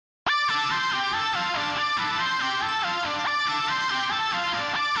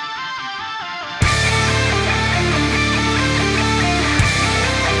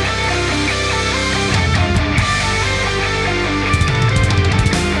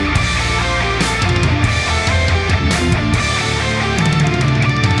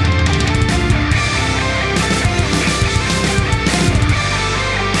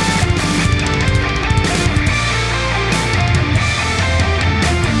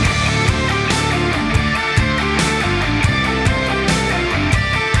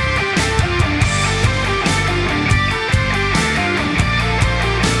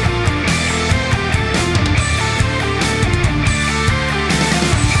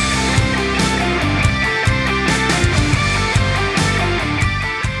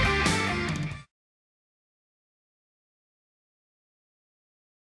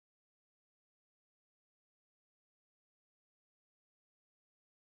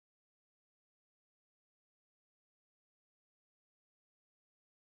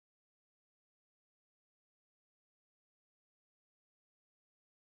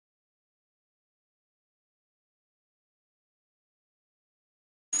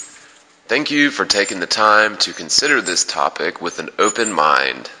Thank you for taking the time to consider this topic with an open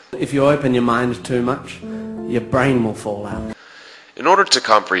mind. If you open your mind too much, your brain will fall out. In order to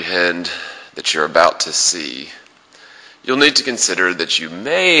comprehend that you're about to see, you'll need to consider that you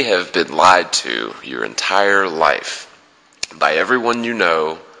may have been lied to your entire life by everyone you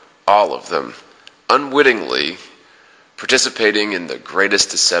know, all of them, unwittingly participating in the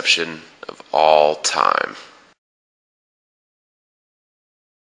greatest deception of all time.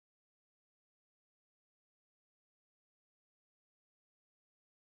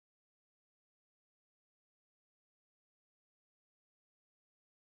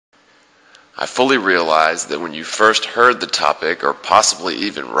 I fully realize that when you first heard the topic, or possibly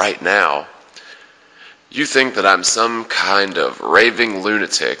even right now, you think that I'm some kind of raving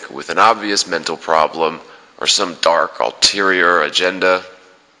lunatic with an obvious mental problem or some dark ulterior agenda.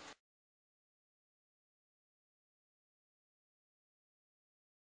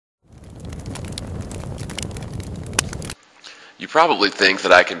 You probably think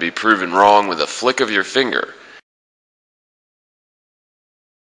that I can be proven wrong with a flick of your finger.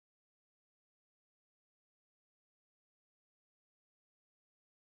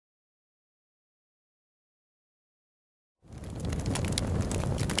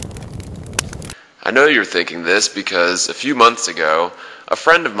 I know you're thinking this because a few months ago, a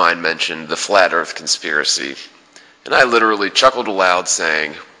friend of mine mentioned the flat earth conspiracy, and I literally chuckled aloud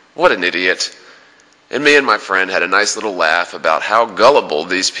saying, "What an idiot." And me and my friend had a nice little laugh about how gullible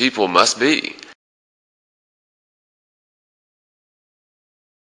these people must be.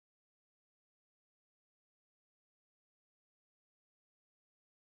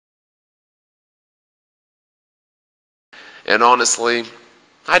 And honestly,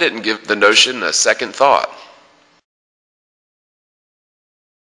 I didn't give the notion a second thought.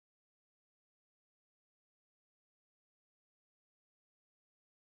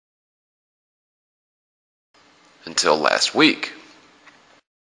 Until last week.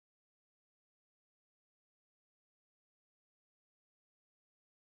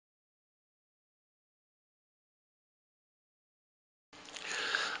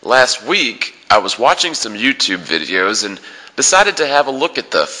 Last week, I was watching some YouTube videos and decided to have a look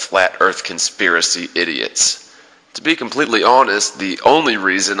at the flat earth conspiracy idiots. To be completely honest, the only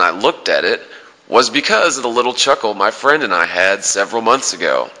reason I looked at it was because of the little chuckle my friend and I had several months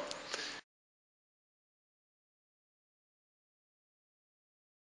ago.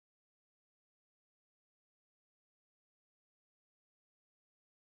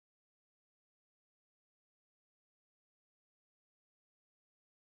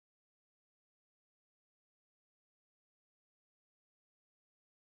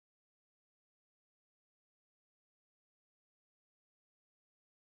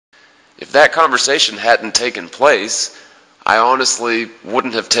 If that conversation hadn't taken place, I honestly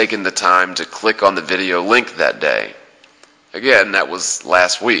wouldn't have taken the time to click on the video link that day. Again, that was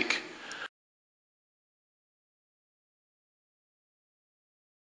last week.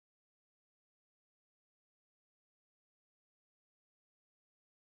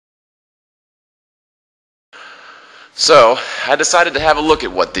 So, I decided to have a look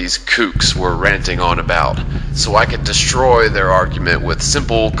at what these kooks were ranting on about, so I could destroy their argument with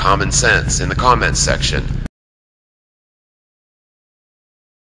simple common sense in the comments section.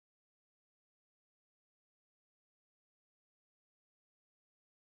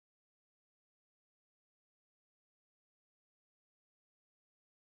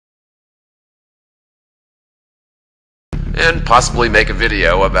 And possibly make a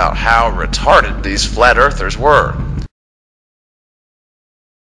video about how retarded these flat earthers were.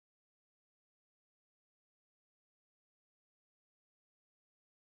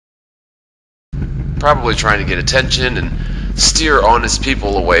 Probably trying to get attention and steer honest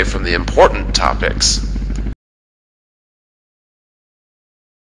people away from the important topics.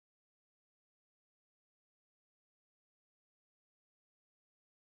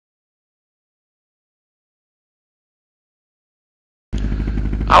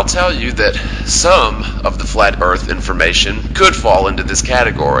 I'll tell you that some of the flat earth information could fall into this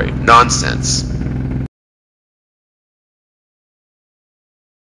category: nonsense.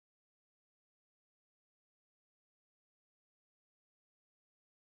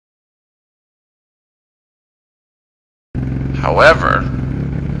 However,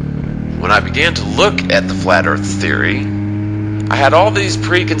 when I began to look at the flat earth theory, I had all these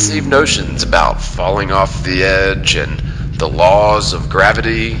preconceived notions about falling off the edge and the laws of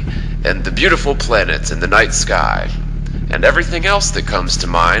gravity and the beautiful planets in the night sky and everything else that comes to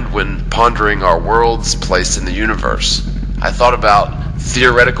mind when pondering our world's place in the universe. I thought about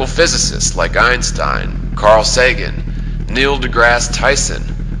theoretical physicists like Einstein, Carl Sagan, Neil deGrasse Tyson,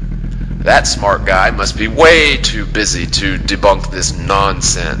 That smart guy must be way too busy to debunk this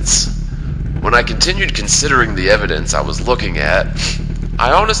nonsense. When I continued considering the evidence I was looking at,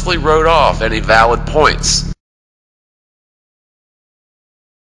 I honestly wrote off any valid points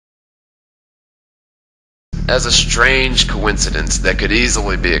as a strange coincidence that could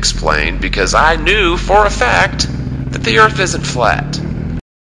easily be explained because I knew for a fact that the Earth isn't flat.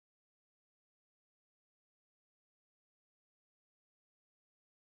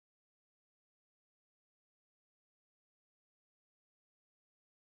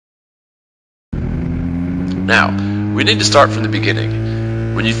 Now, we need to start from the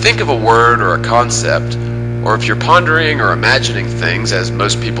beginning. When you think of a word or a concept, or if you're pondering or imagining things as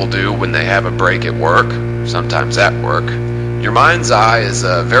most people do when they have a break at work, sometimes at work, your mind's eye is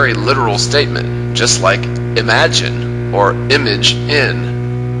a very literal statement, just like imagine or image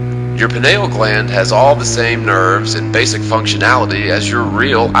in. Your pineal gland has all the same nerves and basic functionality as your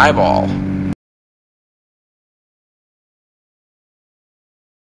real eyeball.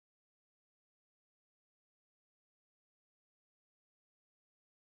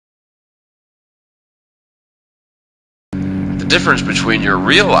 The difference between your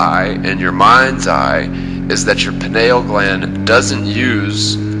real eye and your mind's eye is that your pineal gland doesn't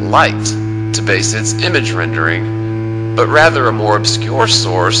use light to base its image rendering, but rather a more obscure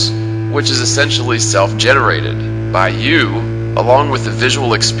source, which is essentially self-generated by you, along with the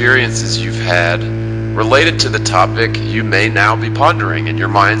visual experiences you've had related to the topic you may now be pondering in your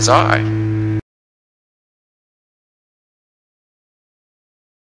mind's eye.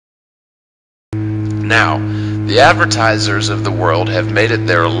 Now, the advertisers of the world have made it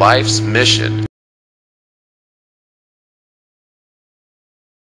their life's mission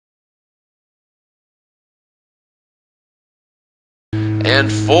and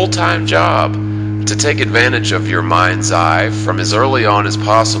full-time job to take advantage of your mind's eye from as early on as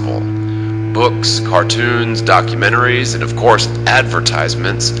possible. Books, cartoons, documentaries, and of course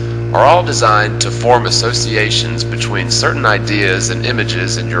advertisements are all designed to form associations between certain ideas and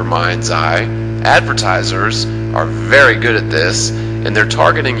images in your mind's eye. Advertisers are very good at this, and they're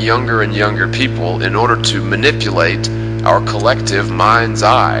targeting younger and younger people in order to manipulate our collective mind's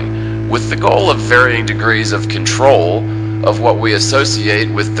eye with the goal of varying degrees of control of what we associate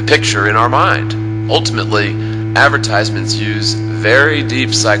with the picture in our mind. Ultimately, advertisements use very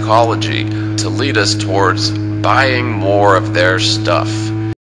deep psychology to lead us towards buying more of their stuff.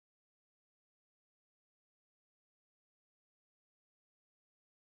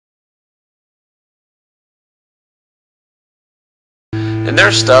 And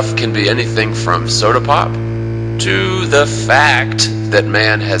their stuff can be anything from soda pop to the fact that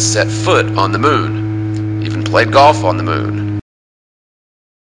man has set foot on the moon, even played golf on the moon.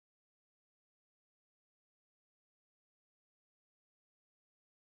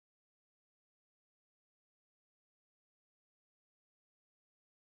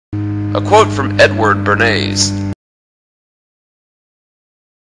 A quote from Edward Bernays.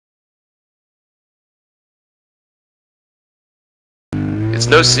 It's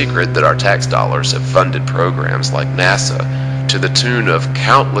no secret that our tax dollars have funded programs like NASA to the tune of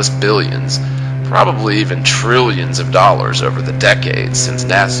countless billions, probably even trillions of dollars over the decades since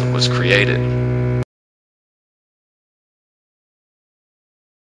NASA was created.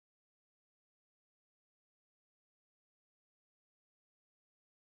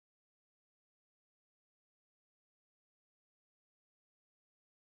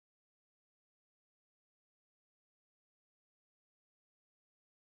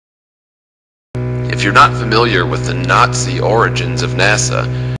 If you're not familiar with the Nazi origins of NASA,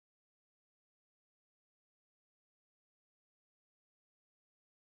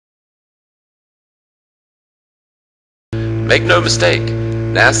 make no mistake,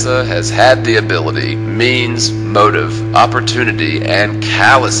 NASA has had the ability, means, motive, opportunity, and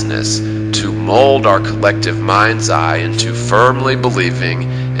callousness to mold our collective mind's eye into firmly believing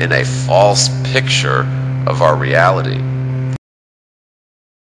in a false picture of our reality.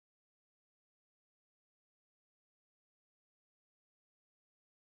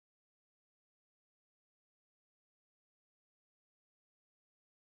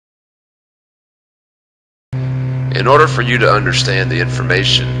 In order for you to understand the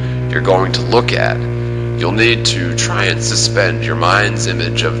information you're going to look at, you'll need to try and suspend your mind's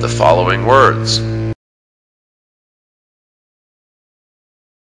image of the following words.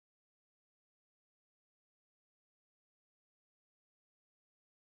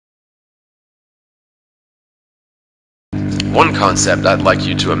 One concept I'd like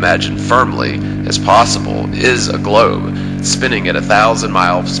you to imagine firmly as possible is a globe spinning at 1,000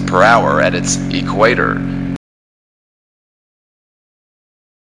 miles per hour at its equator.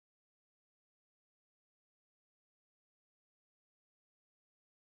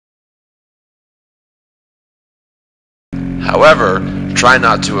 However, try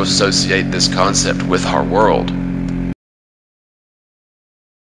not to associate this concept with our world.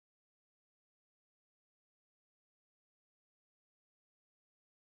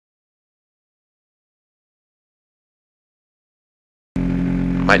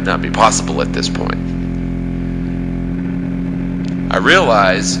 Might not be possible at this point. I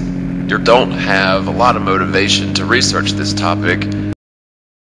realize you don't have a lot of motivation to research this topic.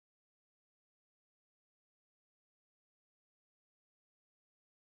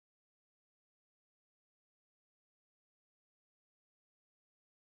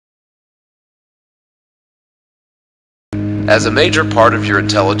 As a major part of your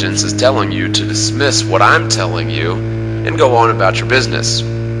intelligence is telling you to dismiss what I'm telling you and go on about your business.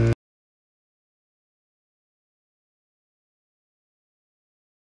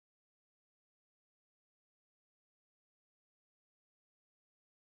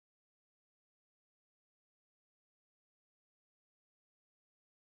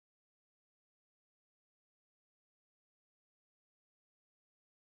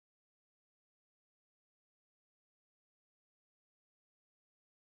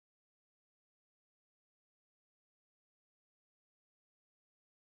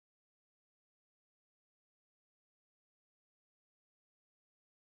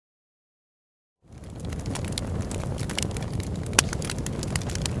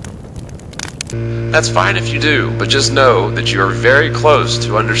 That's fine if you do, but just know that you are very close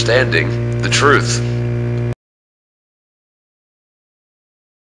to understanding the truth.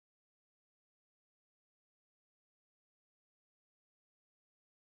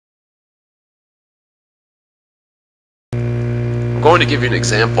 I'm going to give you an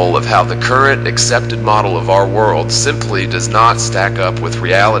example of how the current accepted model of our world simply does not stack up with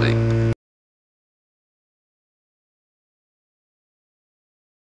reality.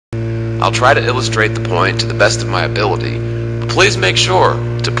 I'll try to illustrate the point to the best of my ability, but please make sure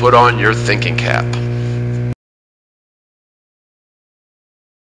to put on your thinking cap.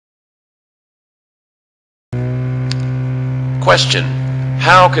 Question: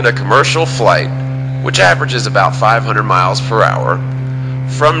 how can a commercial flight, which averages about 500 miles per hour,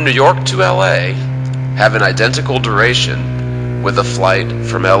 from New York to LA, have an identical duration with a flight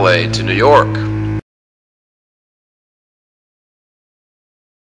from LA to New York?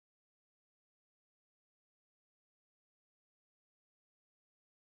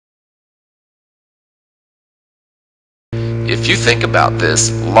 If you think about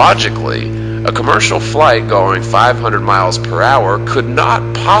this logically, a commercial flight going 500 miles per hour could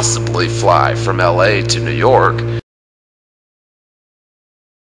not possibly fly from LA to New York.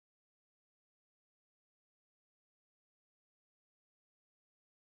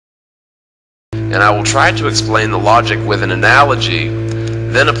 And I will try to explain the logic with an analogy,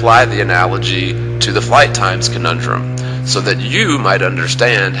 then apply the analogy to the flight times conundrum, so that you might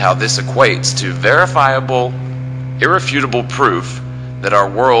understand how this equates to verifiable, irrefutable proof that our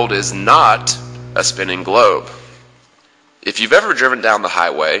world is not a spinning globe. If you've ever driven down the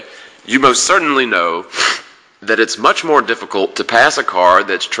highway, you most certainly know that it's much more difficult to pass a car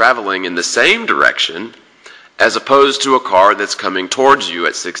that's traveling in the same direction as opposed to a car that's coming towards you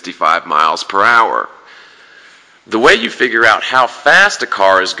at 65 miles per hour. The way you figure out how fast a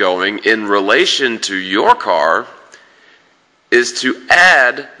car is going in relation to your car is to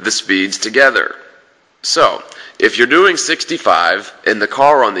add the speeds together. So, if you're doing 65 and the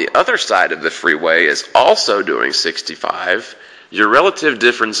car on the other side of the freeway is also doing 65, your relative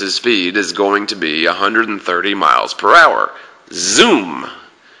difference in speed is going to be 130 miles per hour. Zoom!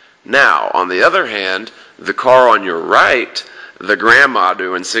 Now, on the other hand, the car on your right, the grandma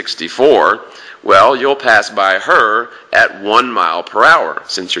doing 64, well, you'll pass by her at 1 mile per hour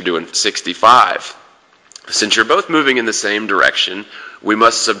since you're doing 65. Since you're both moving in the same direction, we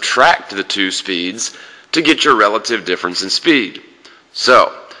must subtract the two speeds to get your relative difference in speed.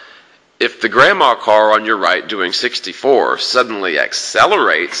 So, if the grandma car on your right doing 64 suddenly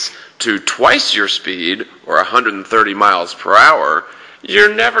accelerates to twice your speed, or 130 miles per hour,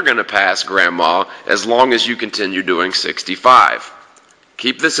 you're never going to pass grandma as long as you continue doing 65.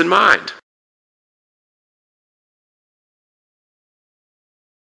 Keep this in mind.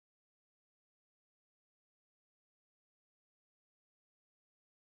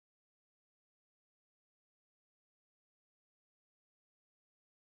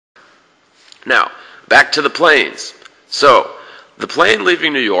 Now, back to the planes. So, the plane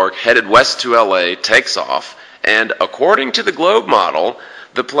leaving New York headed west to LA takes off, and according to the globe model,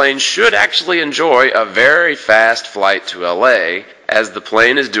 the plane should actually enjoy a very fast flight to LA, as the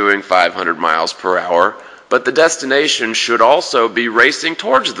plane is doing 500 miles per hour, but the destination should also be racing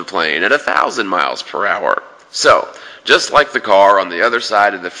towards the plane at 1,000 miles per hour. So, just like the car on the other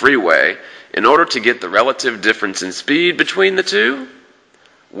side of the freeway, in order to get the relative difference in speed between the two,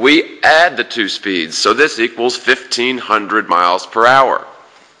 we add the two speeds. So this equals 1,500 miles per hour.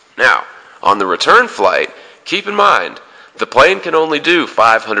 Now, on the return flight, keep in mind, the plane can only do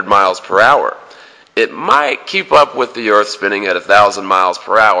 500 miles per hour. It might keep up with the Earth spinning at 1,000 miles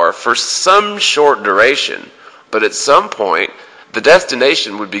per hour for some short duration, but at some point, the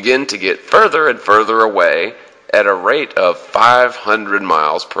destination would begin to get further and further away at a rate of 500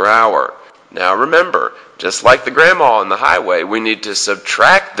 miles per hour. Now remember, just like the grandma on the highway, we need to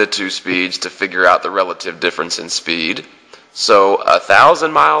subtract the two speeds to figure out the relative difference in speed. So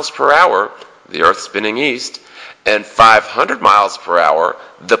 1,000 miles per hour, the Earth spinning east, and 500 miles per hour,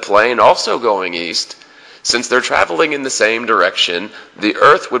 the plane also going east. Since they're traveling in the same direction, the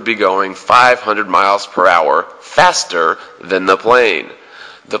Earth would be going 500 miles per hour faster than the plane.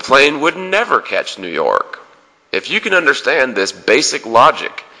 The plane would never catch New York. If you can understand this basic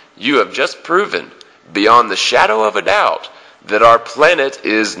logic, you have just proven, beyond the shadow of a doubt, that our planet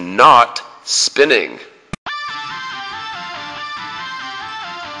is not spinning.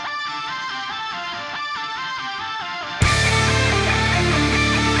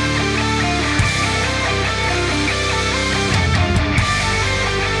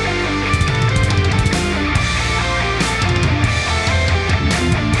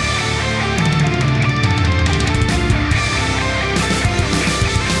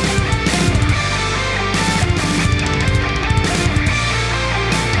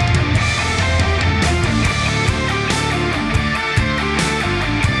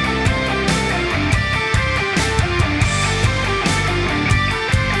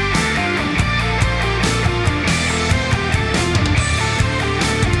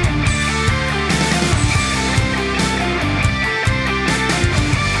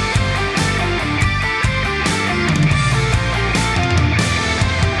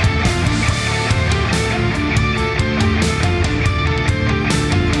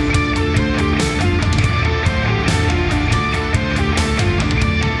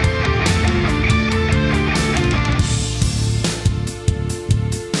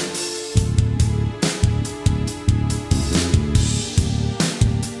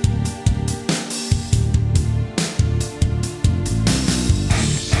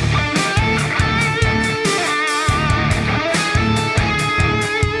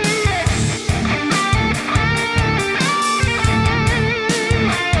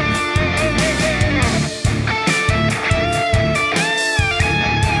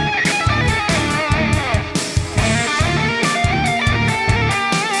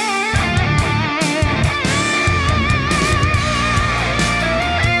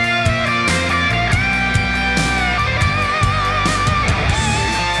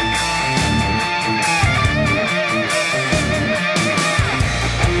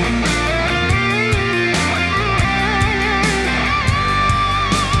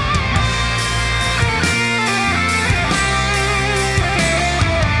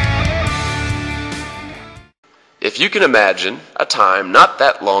 If you can imagine a time not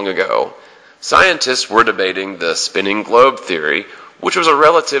that long ago, scientists were debating the spinning globe theory, which was a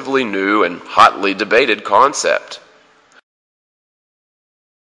relatively new and hotly debated concept.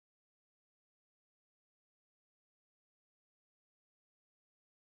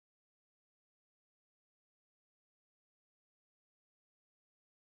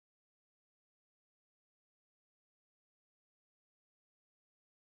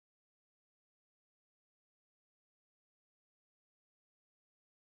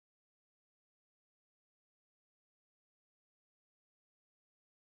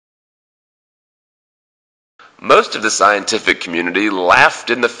 Most of the scientific community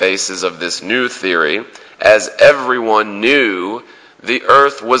laughed in the faces of this new theory, as everyone knew the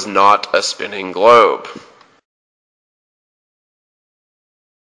Earth was not a spinning globe.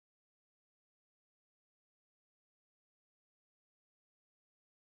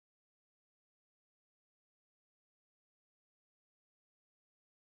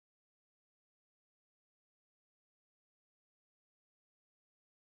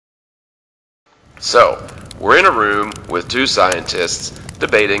 So, we're in a room with two scientists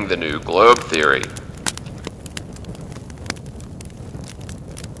debating the new globe theory.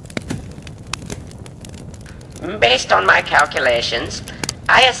 Based on my calculations,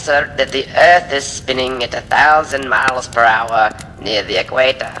 I assert that the Earth is spinning at 1,000 miles per hour near the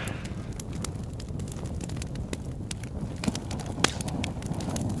equator.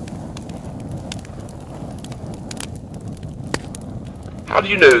 How do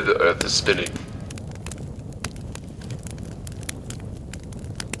you know the Earth is spinning?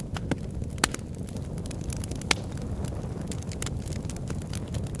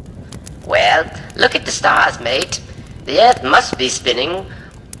 because, mate, the Earth must be spinning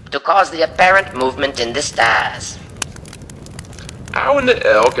to cause the apparent movement in the stars. How in the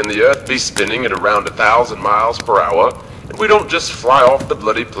hell can the Earth be spinning at around 1,000 miles per hour, and we don't just fly off the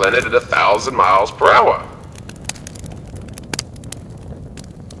bloody planet at 1,000 miles per hour?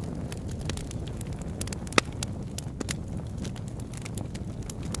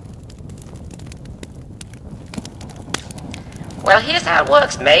 Well, here's how it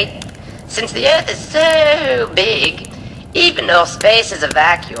works, mate. Since the Earth is so big, even though space is a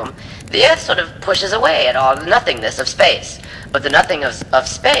vacuum, the Earth sort of pushes away at all the nothingness of space. But the nothing of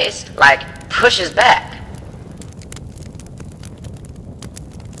space, like, pushes back.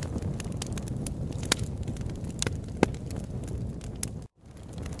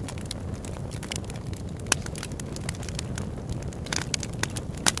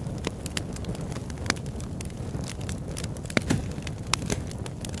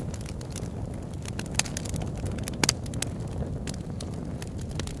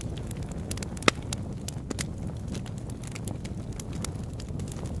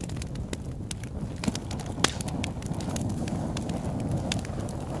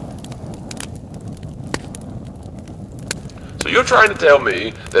 So you're trying to tell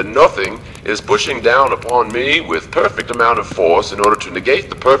me that nothing is pushing down upon me with perfect amount of force in order to negate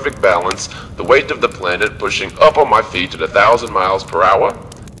the perfect balance, the weight of the planet pushing up on my feet at 1,000 miles per hour?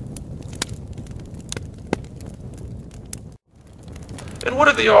 And what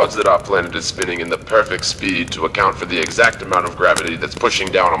are the odds that our planet is spinning in the perfect speed to account for the exact amount of gravity that's pushing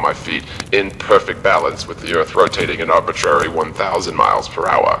down on my feet in perfect balance with the Earth rotating an arbitrary 1,000 miles per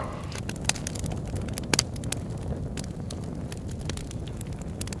hour?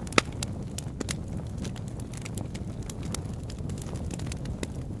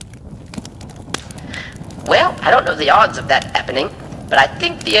 Well, I don't know the odds of that happening, but I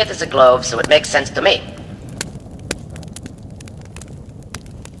think the Earth is a globe, so it makes sense to me.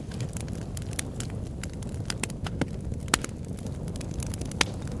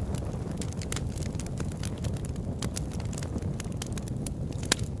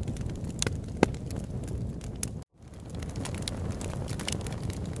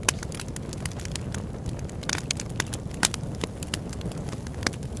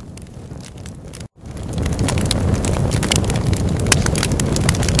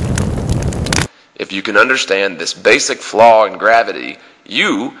 If you can understand this basic flaw in gravity,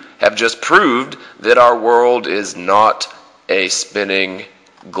 you have just proved that our world is not a spinning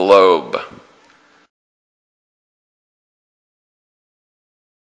globe.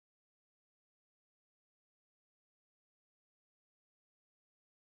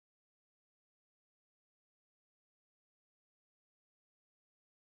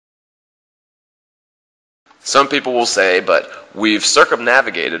 Some people will say, but we've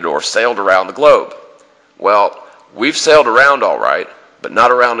circumnavigated or sailed around the globe. Well, we've sailed around all right, but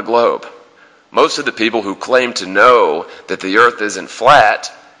not around the globe. Most of the people who claim to know that the Earth isn't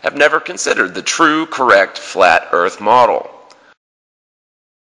flat have never considered the true, correct, flat Earth model.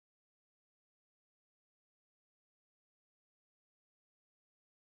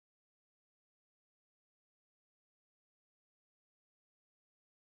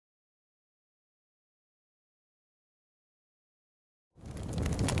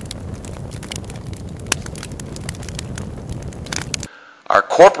 Our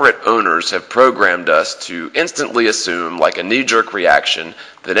corporate owners have programmed us to instantly assume, like a knee-jerk reaction,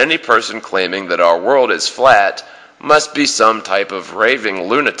 that any person claiming that our world is flat must be some type of raving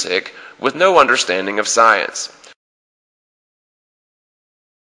lunatic with no understanding of science.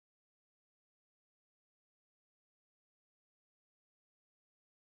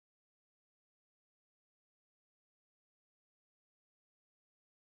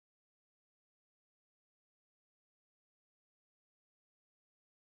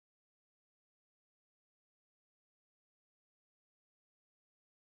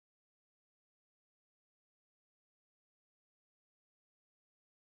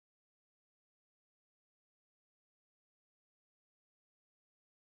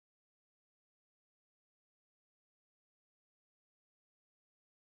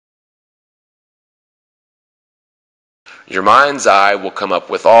 Your mind's eye will come up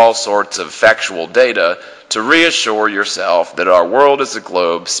with all sorts of factual data to reassure yourself that our world is a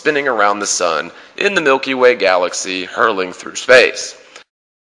globe spinning around the sun in the Milky Way galaxy hurling through space.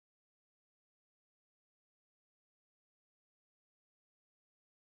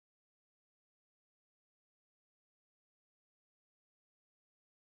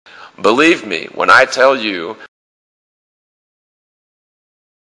 Believe me when I tell you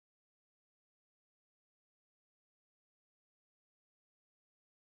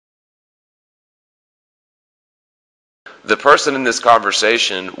The person in this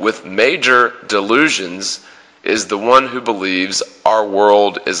conversation with major delusions is the one who believes our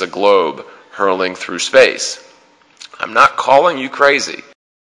world is a globe hurling through space. I'm not calling you crazy.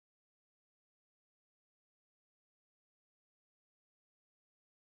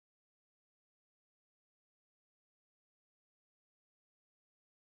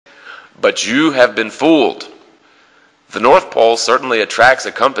 But you have been fooled. The North Pole certainly attracts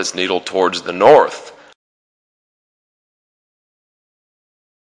a compass needle towards the north.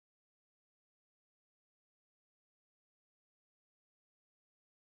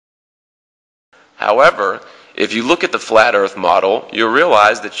 However, if you look at the flat Earth model, you'll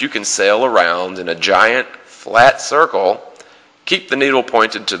realize that you can sail around in a giant flat circle, keep the needle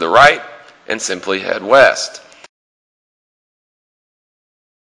pointed to the right, and simply head west.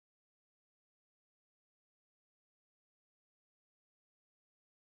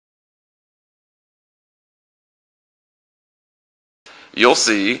 You'll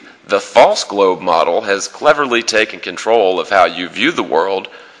see the false globe model has cleverly taken control of how you view the world,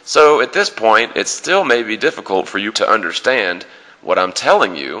 so at this point it still may be difficult for you to understand what I'm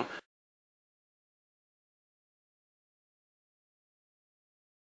telling you.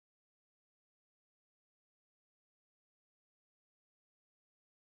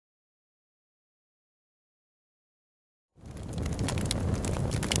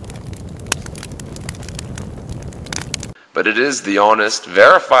 But it is the honest,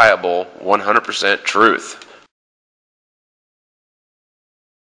 verifiable, 100% truth.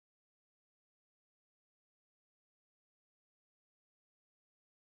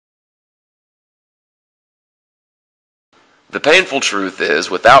 The painful truth is,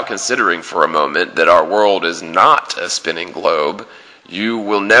 without considering for a moment that our world is not a spinning globe, you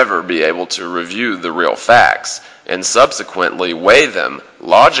will never be able to review the real facts and subsequently weigh them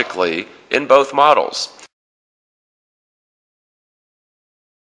logically in both models.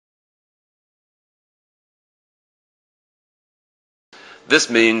 This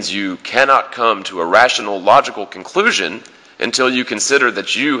means you cannot come to a rational, logical conclusion until you consider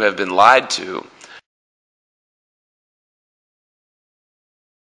that you have been lied to.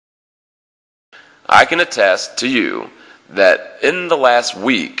 I can attest to you that in the last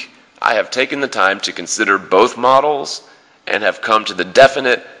week, I have taken the time to consider both models and have come to the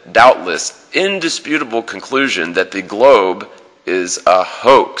definite, doubtless, indisputable conclusion that the globe is a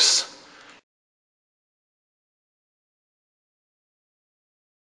hoax.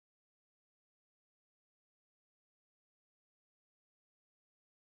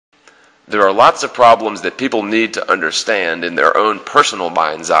 There are lots of problems that people need to understand in their own personal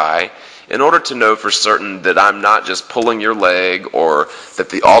mind's eye in order to know for certain that I'm not just pulling your leg or that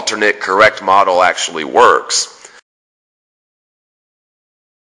the alternate correct model actually works.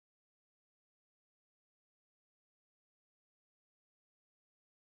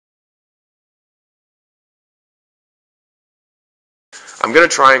 I'm going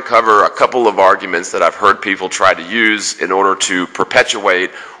to try and cover a couple of arguments that I've heard people try to use in order to perpetuate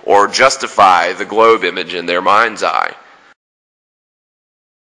or justify the globe image in their mind's eye.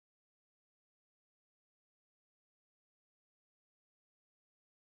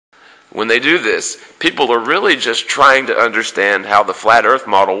 When they do this, people are really just trying to understand how the flat Earth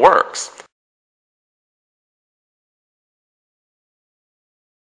model works.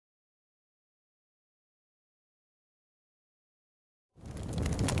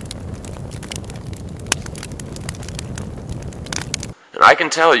 And I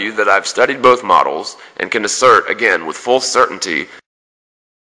can tell you that I've studied both models and can assert, again, with full certainty,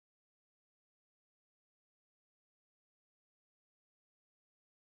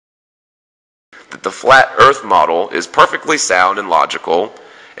 that the flat Earth model is perfectly sound and logical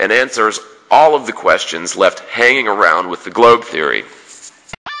and answers all of the questions left hanging around with the globe theory.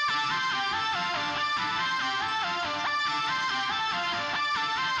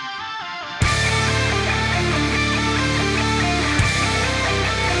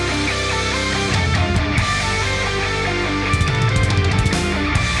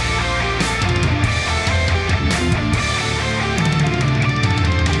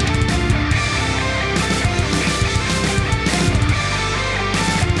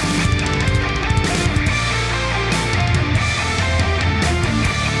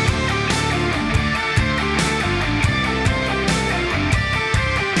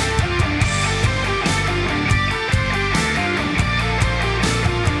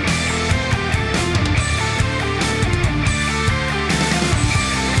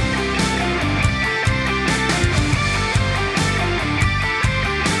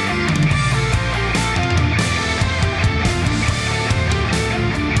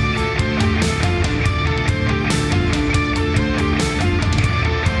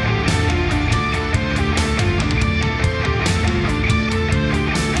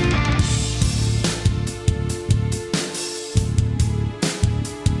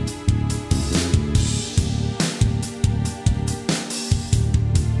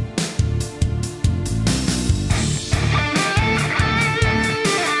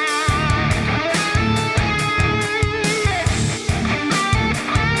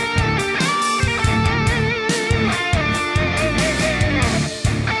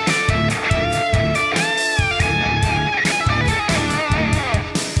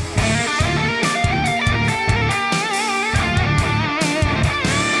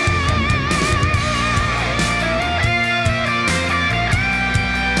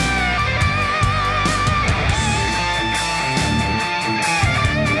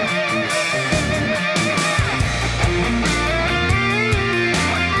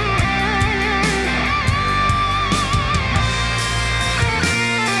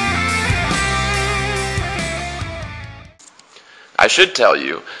 I should tell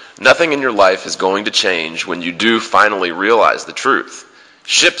you, nothing in your life is going to change when you do finally realize the truth.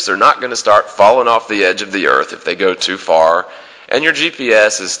 Ships are not going to start falling off the edge of the earth if they go too far, and your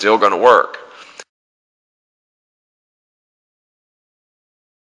GPS is still going to work.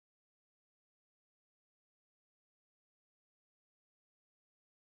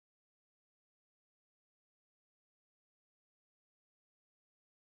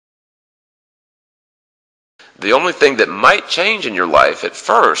 The only thing that might change in your life at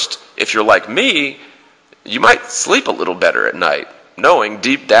first, if you're like me, you might sleep a little better at night, knowing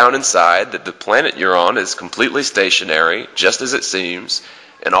deep down inside that the planet you're on is completely stationary, just as it seems,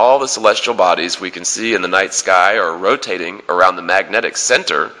 and all the celestial bodies we can see in the night sky are rotating around the magnetic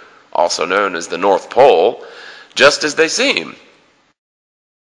center, also known as the North Pole, just as they seem.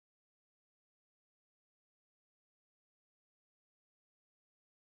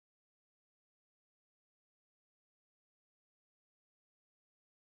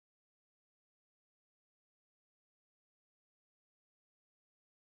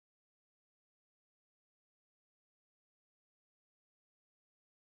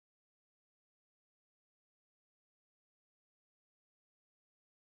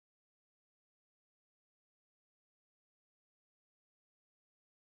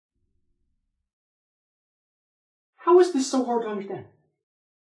 How is this so hard to understand?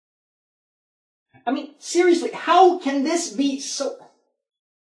 I mean, seriously, how can this be so...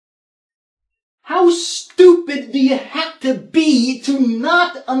 How stupid do you have to be to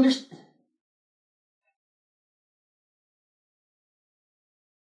not understand?